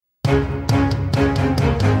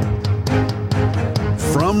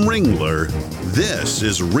From Ringler, this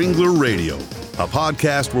is Ringler Radio, a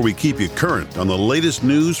podcast where we keep you current on the latest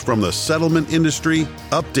news from the settlement industry,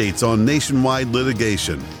 updates on nationwide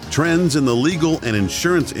litigation, trends in the legal and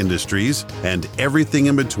insurance industries, and everything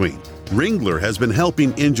in between. Ringler has been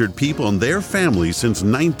helping injured people and their families since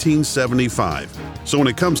 1975. So when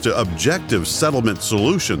it comes to objective settlement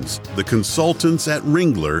solutions, the consultants at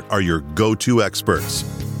Ringler are your go-to experts.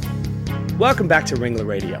 Welcome back to Ringler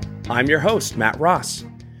Radio. I'm your host, Matt Ross.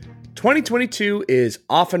 2022 is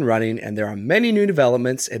off and running, and there are many new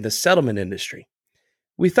developments in the settlement industry.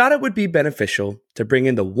 We thought it would be beneficial to bring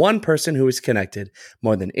in the one person who is connected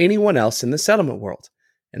more than anyone else in the settlement world,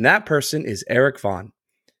 and that person is Eric Vaughn.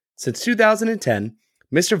 Since 2010,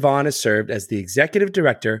 Mr. Vaughn has served as the executive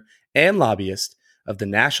director and lobbyist of the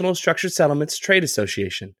National Structured Settlements Trade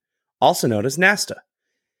Association, also known as NASTA.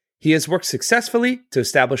 He has worked successfully to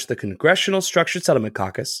establish the Congressional Structured Settlement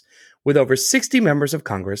Caucus with over 60 members of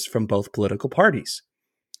Congress from both political parties.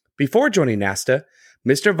 Before joining NASTA,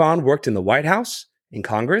 Mr. Vaughn worked in the White House, in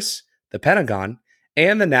Congress, the Pentagon,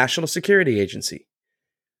 and the National Security Agency.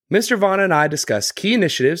 Mr. Vaughn and I discuss key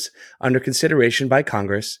initiatives under consideration by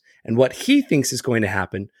Congress and what he thinks is going to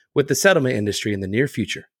happen with the settlement industry in the near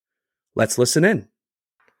future. Let's listen in.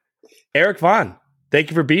 Eric Vaughn, thank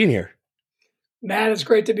you for being here. Matt, it's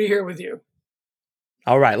great to be here with you.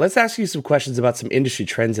 All right, let's ask you some questions about some industry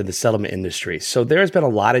trends in the settlement industry. So there has been a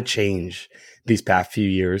lot of change these past few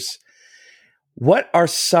years. What are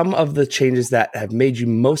some of the changes that have made you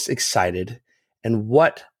most excited, and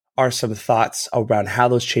what are some thoughts around how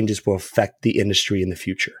those changes will affect the industry in the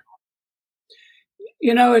future?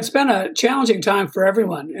 You know, it's been a challenging time for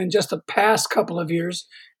everyone in just the past couple of years,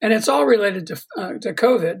 and it's all related to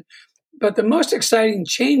COVID. But the most exciting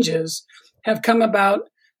changes have come about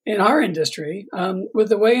in our industry with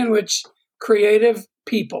the way in which creative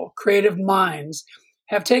people, creative minds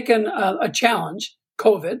have taken a challenge,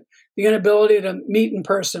 COVID, the inability to meet in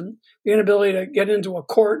person, the inability to get into a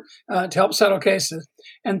court to help settle cases,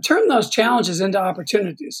 and turn those challenges into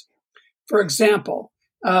opportunities. For example,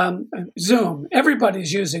 Zoom.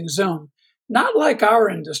 Everybody's using Zoom, not like our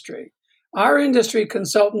industry. Our industry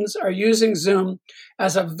consultants are using Zoom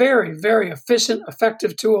as a very, very efficient,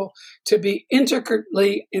 effective tool to be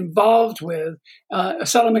intricately involved with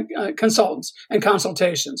settlement consultants and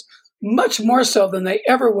consultations, much more so than they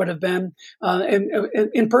ever would have been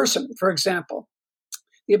in person, for example.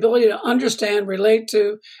 The ability to understand, relate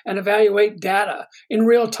to, and evaluate data in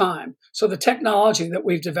real time. So the technology that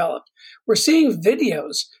we've developed. We're seeing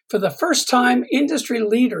videos for the first time. Industry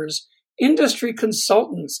leaders, industry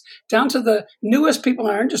consultants, down to the newest people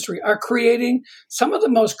in our industry are creating some of the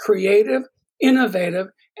most creative, innovative,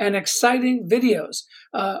 and exciting videos.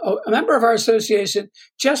 A member of our association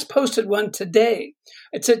just posted one today.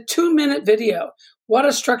 It's a 2-minute video. What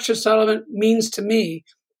a structured settlement means to me.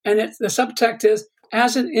 And the subtext is,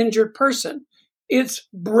 as an injured person. It's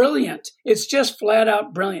brilliant. It's just flat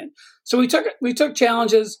out brilliant. So we took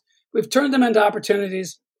challenges. We've turned them into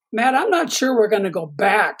opportunities. Matt, I'm not sure we're going to go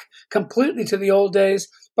back completely to the old days,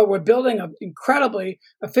 but we're building an incredibly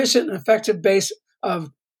efficient and effective base of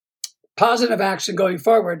positive action going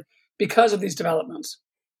forward because of these developments.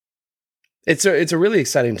 It's a really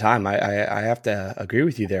exciting time. I have to agree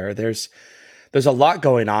with you there. There's a lot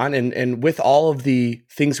going on, and with all of the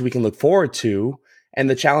things we can look forward to and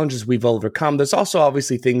the challenges we've overcome, there's also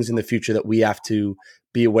obviously things in the future that we have to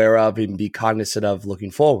be aware of and be cognizant of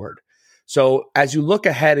looking forward. So as you look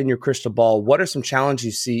ahead in your crystal ball, what are some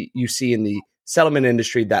challenges you see in the settlement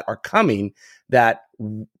industry that are coming that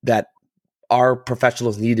our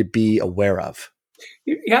professionals need to be aware of?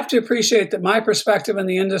 You have to appreciate that my perspective in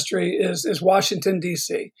the industry is Washington,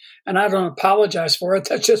 D.C., and I don't apologize for it.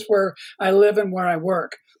 That's just where I live and where I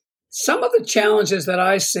work. Some of the challenges that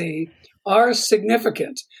I see are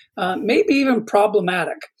significant, maybe even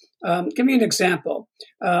problematic. Give me an example.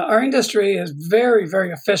 Our industry is very,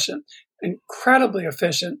 very efficient, incredibly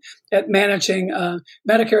efficient at managing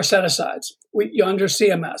Medicare set-asides under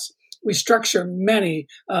CMS. We structure many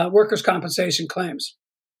workers' compensation claims.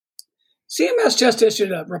 CMS just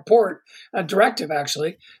issued a report, a directive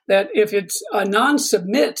actually, that if it's a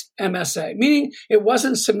non-submit MSA, meaning it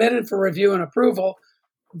wasn't submitted for review and approval,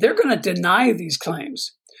 they're going to deny these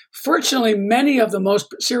claims. Fortunately, many of the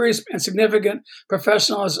most serious and significant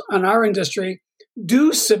professionals in our industry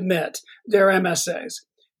do submit their MSAs.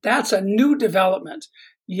 That's a new development.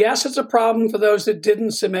 Yes, it's a problem for those that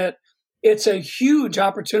didn't submit. It's a huge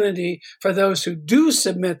opportunity for those who do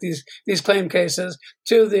submit these claim cases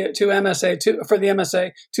for the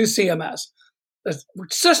MSA to CMS. The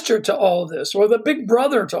sister to all this, or the big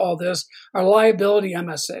brother to all this, are liability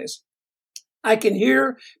MSAs. I can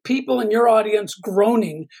hear people in your audience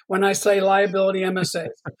groaning when I say liability MSAs.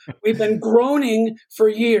 We've been groaning for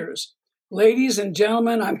years. Ladies and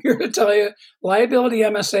gentlemen, I'm here to tell you, liability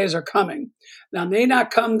MSAs are coming. Now, they may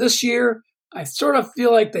not come this year. I sort of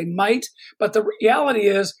feel like they might, but the reality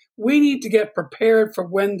is we need to get prepared for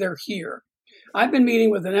when they're here. I've been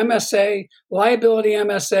meeting with an MSA, liability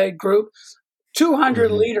MSA group,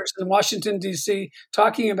 200 leaders in Washington, D.C.,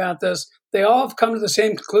 talking about this. They all have come to the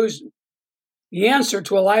same conclusion. The answer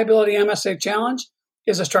to a liability MSA challenge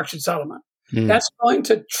is a structured settlement. That's going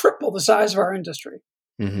to triple the size of our industry.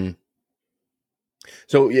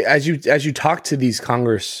 So as you talk to these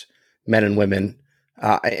Congress men and women,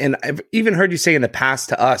 and I've even heard you say in the past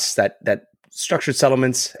to us that structured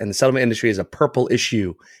settlements and the settlement industry is a purple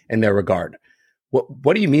issue in their regard.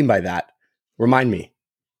 What do you mean by that? Remind me.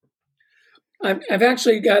 I've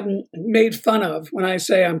actually gotten made fun of when I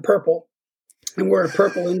say I'm purple. And we're a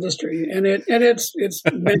purple industry, and it's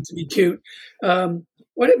meant to be cute.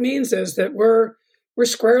 What it means is that we're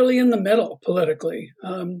squarely in the middle politically.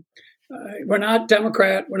 We're not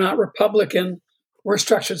Democrat, we're not Republican, we're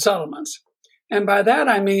structured settlements. And by that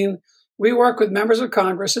I mean we work with members of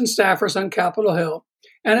Congress and staffers on Capitol Hill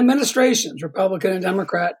and administrations, Republican and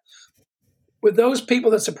Democrat, with those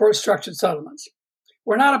people that support structured settlements.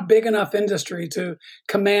 We're not a big enough industry to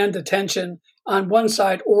command attention on one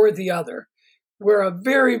side or the other. We're a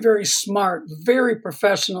very, very smart, very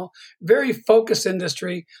professional, very focused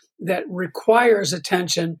industry that requires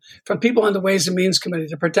attention from people on the Ways and Means Committee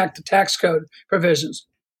to protect the tax code provisions.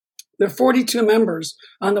 There are 42 members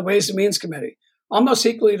on the Ways and Means Committee, almost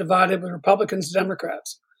equally divided with Republicans and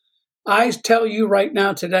Democrats. I tell you right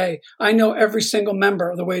now today, I know every single member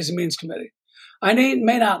of the Ways and Means Committee. I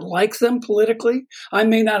may not like them politically. I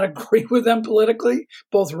may not agree with them politically,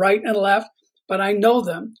 both right and left, but I know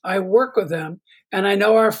them. I work with them. And I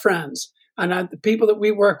know our friends and the people that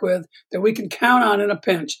we work with that we can count on in a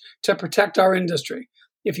pinch to protect our industry.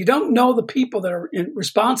 If you don't know the people that are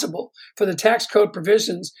responsible for the tax code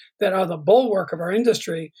provisions that are the bulwark of our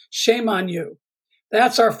industry, shame on you.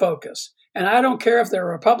 That's our focus. And I don't care if they're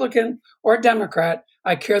Republican or Democrat.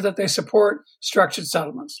 I care that they support structured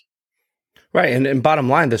settlements. Right. And bottom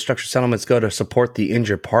line, the structured settlements go to support the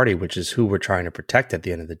injured party, which is who we're trying to protect at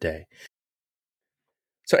the end of the day.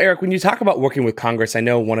 So, Eric, when you talk about working with Congress, I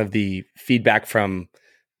know one of the feedback from,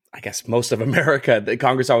 I guess, most of America, that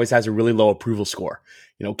Congress always has a really low approval score.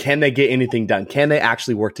 Can they get anything done? Can they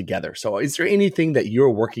actually work together? So is there anything that you're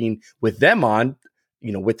working with them on,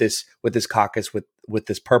 with this caucus, with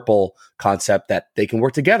this purple concept that they can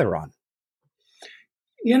work together on?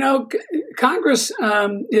 Congress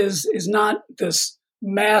is not this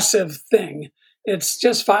massive thing. It's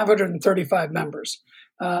just 535 members.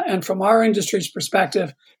 And from our industry's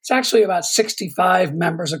perspective, it's actually about 65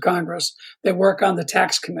 members of Congress that work on the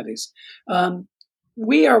tax committees.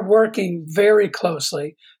 We are working very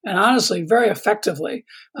closely and honestly very effectively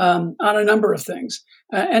on a number of things,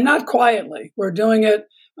 and not quietly. We're doing it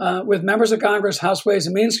with members of Congress, House Ways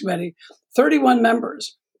and Means Committee. 31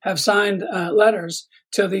 members have signed letters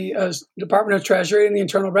to the Department of Treasury and the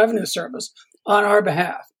Internal Revenue Service on our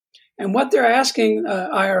behalf. And what they're asking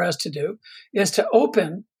IRS to do is to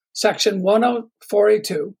open Section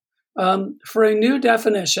 10482 for a new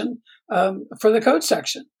definition for the code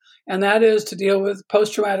section. And that is to deal with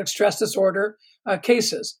post-traumatic stress disorder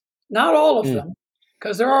cases. Not all of them,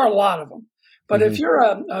 because there are a lot of them. But if you're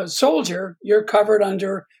a soldier, you're covered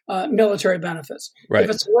under military benefits. Right. If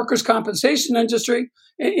it's a workers' compensation injury,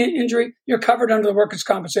 you're covered under the workers'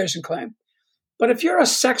 compensation claim. But if you're a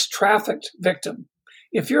sex trafficked victim,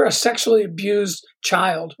 if you're a sexually abused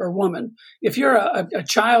child or woman, if you're a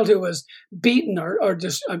child who was beaten or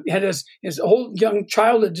just had his whole young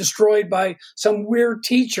childhood destroyed by some weird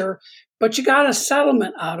teacher, but you got a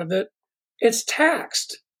settlement out of it, it's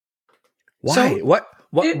taxed. Why? So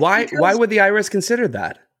why would the IRS consider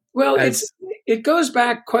that? Well, it goes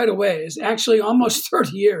back quite a ways, actually almost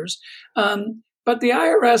 30 years. But the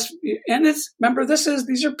IRS, and remember,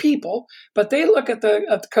 these are people, but they look at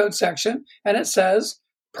the code section and it says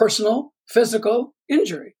personal physical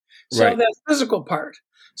injury. So Right. that physical part.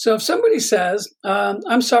 So if somebody says,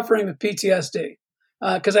 I'm suffering with PTSD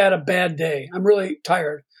because I had a bad day, I'm really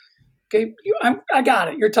tired. Okay, I got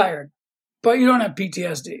it. You're tired, but you don't have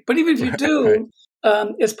PTSD. But even if you do,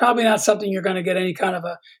 it's probably not something you're going to get any kind of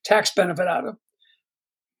a tax benefit out of.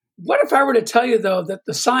 What if I were to tell you, though, that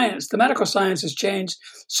the medical science has changed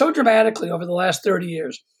so dramatically over the last 30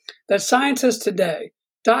 years that scientists today,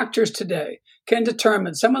 doctors today, can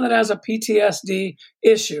determine someone that has a PTSD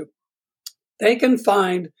issue, they can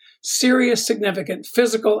find serious, significant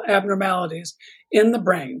physical abnormalities in the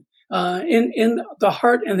brain, in the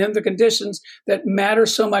heart and in the conditions that matter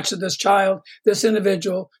so much to this child, this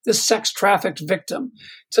individual, this sex trafficked victim,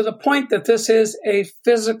 to the point that this is a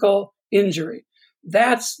physical injury.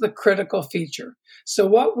 That's the critical feature. So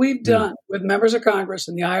what we've done with members of Congress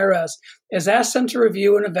and the IRS is ask them to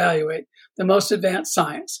review and evaluate the most advanced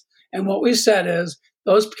science. And what we said is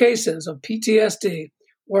those cases of PTSD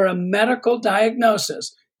where a medical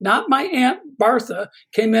diagnosis, not my Aunt Bertha,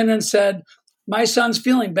 came in and said, my son's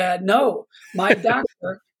feeling bad. No, my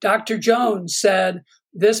doctor, Dr. Jones, said,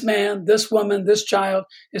 this man, this woman, this child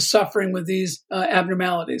is suffering with these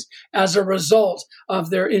abnormalities as a result of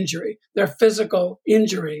their injury, their physical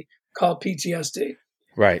injury called PTSD.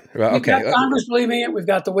 Right. Okay. We've got Congress believing it. We've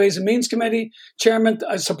got the Ways and Means Committee chairman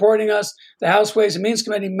supporting us, the House Ways and Means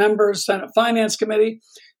Committee members, Senate Finance Committee.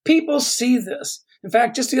 People see this. In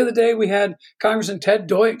fact, just the other day, we had Congressman Ted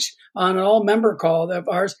Deutsch on an all-member call of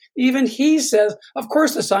ours. Even he says, of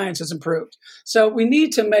course, the science has improved. So we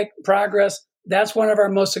need to make progress. That's one of our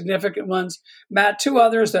most significant ones. Matt, two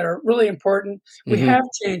others that are really important. We have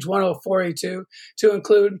changed 10482 to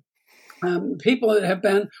include people that have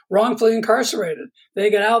been wrongfully incarcerated.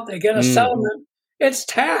 They get out, they get a settlement. It's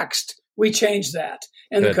taxed. We changed that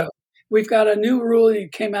in the code. We've got a new rule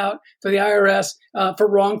that came out for the IRS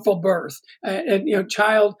for wrongful birth.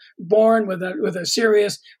 Child born with a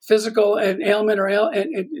serious physical ailment and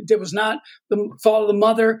it was not the fault of the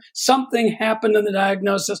mother. Something happened in the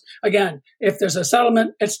diagnosis. Again, if there's a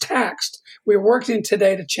settlement, it's taxed. We're working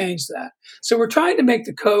today to change that. So we're trying to make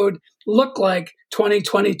the code look like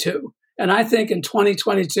 2022. And I think in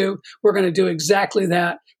 2022, we're going to do exactly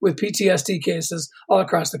that with PTSD cases all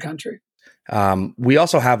across the country. We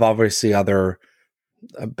also have obviously other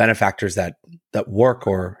benefactors that work,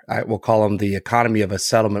 or I will call them the economy of a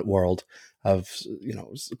settlement world of,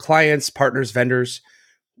 clients, partners, vendors.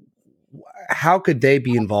 How could they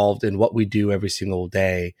be involved in what we do every single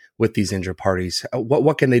day with these injured parties?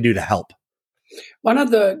 What can they do to help? One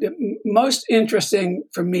of the most interesting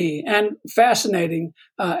for me and fascinating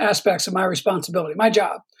aspects of my responsibility, my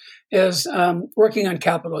job, is working on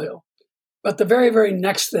Capitol Hill. But the very, very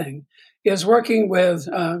next thing is working with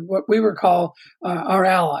what we would call our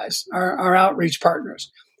allies, our outreach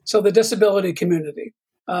partners. So the disability community,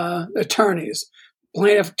 attorneys,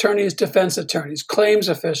 plaintiff attorneys, defense attorneys, claims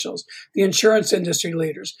officials, the insurance industry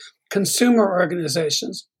leaders, consumer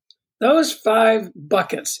organizations. Those 5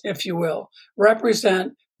 buckets, if you will,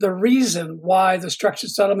 represent the reason why the structured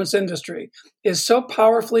settlements industry is so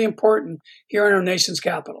powerfully important here in our nation's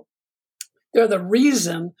capital. They're the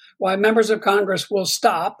reason why members of Congress will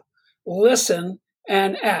stop, listen,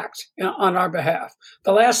 and act on our behalf.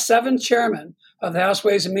 The last 7 chairmen of the House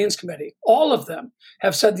Ways and Means Committee, all of them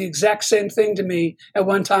have said the exact same thing to me at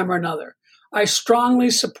one time or another. I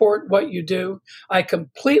strongly support what you do. I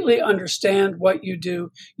completely understand what you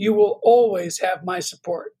do. You will always have my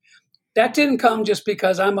support. That didn't come just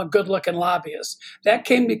because I'm a good-looking lobbyist. That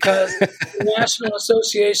came because the National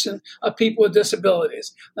Association of People with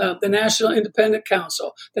Disabilities, the National Independent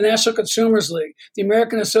Council, the National Consumers League, the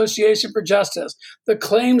American Association for Justice, the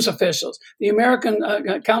claims officials, the American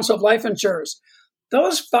Council of Life Insurers,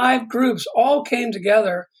 those 5 groups all came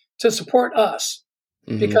together to support us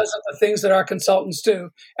because of the things that our consultants do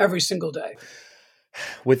every single day.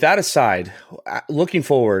 With that aside, looking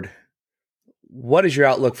forward, what is your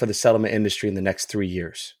outlook for the settlement industry in the next 3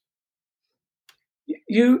 years?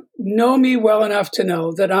 You know me well enough to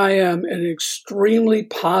know that I am an extremely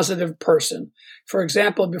positive person. For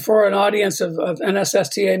example, before an audience of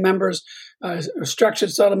NSSTA members,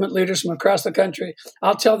 structured settlement leaders from across the country,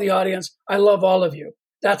 I'll tell the audience, I love all of you.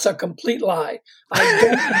 That's a complete lie. I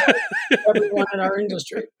don't love everyone in our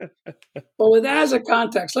industry. But with that as a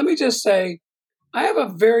context, let me just say, I have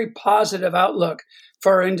a very positive outlook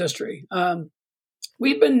for our industry.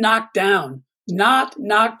 We've been knocked down, not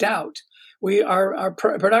knocked out. Our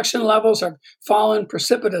production levels have fallen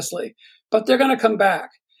precipitously, but they're going to come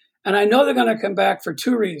back. And I know they're going to come back for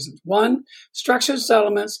 2 reasons. One, structured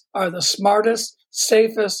settlements are the smartest,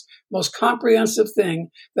 safest, most comprehensive thing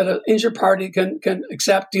that an injured party can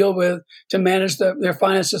accept, deal with, to manage their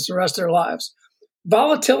finances the rest of their lives.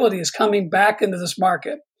 Volatility is coming back into this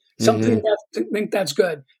market. Something that I think that's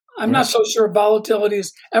good. I'm not so sure volatility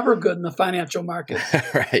is ever good in the financial market.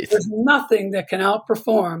 Right. There's nothing that can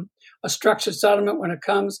outperform a structured settlement when it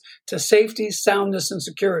comes to safety, soundness, and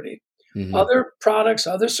security. Other products,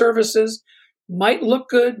 other services might look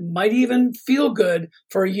good, might even feel good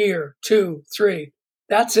for a year, 2, 3.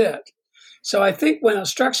 That's it. So I think when a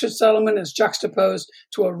structured settlement is juxtaposed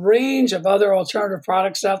to a range of other alternative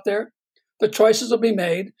products out there, the choices will be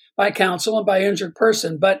made by counsel and by injured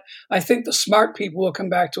person. But I think the smart people will come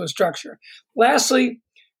back to a structure. Lastly,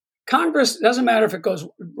 Congress, doesn't matter if it goes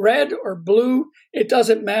red or blue, it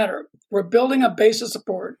doesn't matter. We're building a base of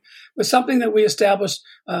support with something that we established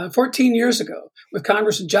 14 years ago with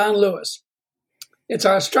Congressman John Lewis. It's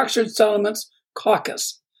our Structured Settlements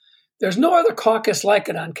Caucus. There's no other caucus like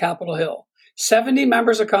it on Capitol Hill. 70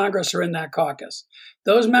 members of Congress are in that caucus.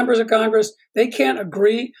 Those members of Congress, they can't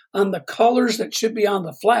agree on the colors that should be on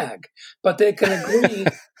the flag, but they can agree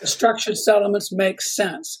the structured settlements make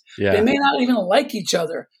sense. Yeah. They may not even like each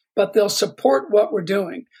other, but they'll support what we're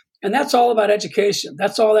doing. And that's all about education.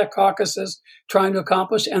 That's all that caucus is trying to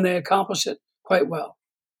accomplish, and they accomplish it quite well.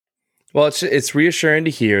 Well, it's reassuring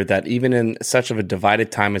to hear that even in such of a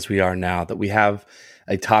divided time as we are now, that we have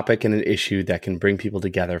a topic and an issue that can bring people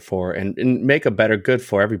together for and make a better good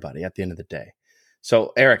for everybody at the end of the day.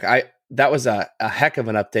 So, Eric, that was a heck of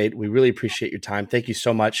an update. We really appreciate your time. Thank you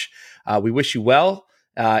so much. We wish you well.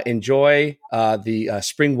 Enjoy the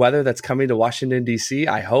spring weather that's coming to Washington, D.C.,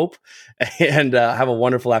 I hope, and have a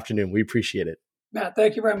wonderful afternoon. We appreciate it. Matt,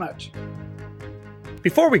 thank you very much.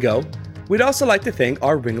 Before we go, we'd also like to thank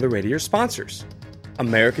our Ringler Radio sponsors: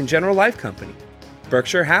 American General Life Company,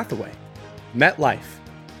 Berkshire Hathaway, MetLife,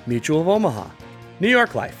 Mutual of Omaha, New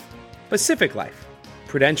York Life, Pacific Life,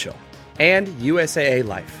 Prudential, and USAA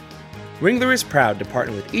Life. Ringler is proud to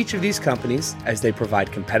partner with each of these companies as they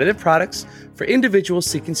provide competitive products for individuals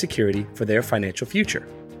seeking security for their financial future.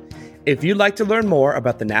 If you'd like to learn more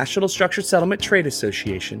about the National Structured Settlement Trade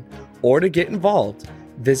Association or to get involved,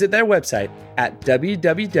 visit their website at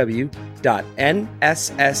www.nssta.com.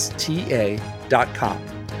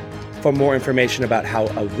 For more information about how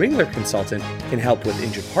a Ringler consultant can help with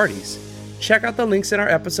injured parties, check out the links in our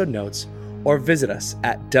episode notes or visit us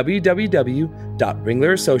at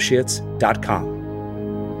www.ringlerassociates.com.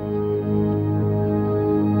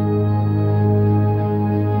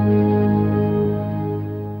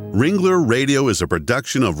 Ringler Radio is a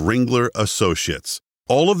production of Ringler Associates.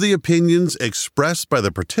 All of the opinions expressed by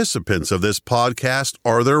the participants of this podcast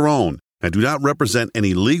are their own and do not represent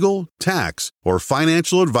any legal, tax, or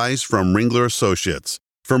financial advice from Ringler Associates.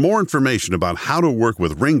 For more information about how to work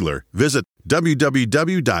with Ringler, visit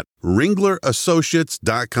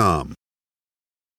www.ringlerassociates.com.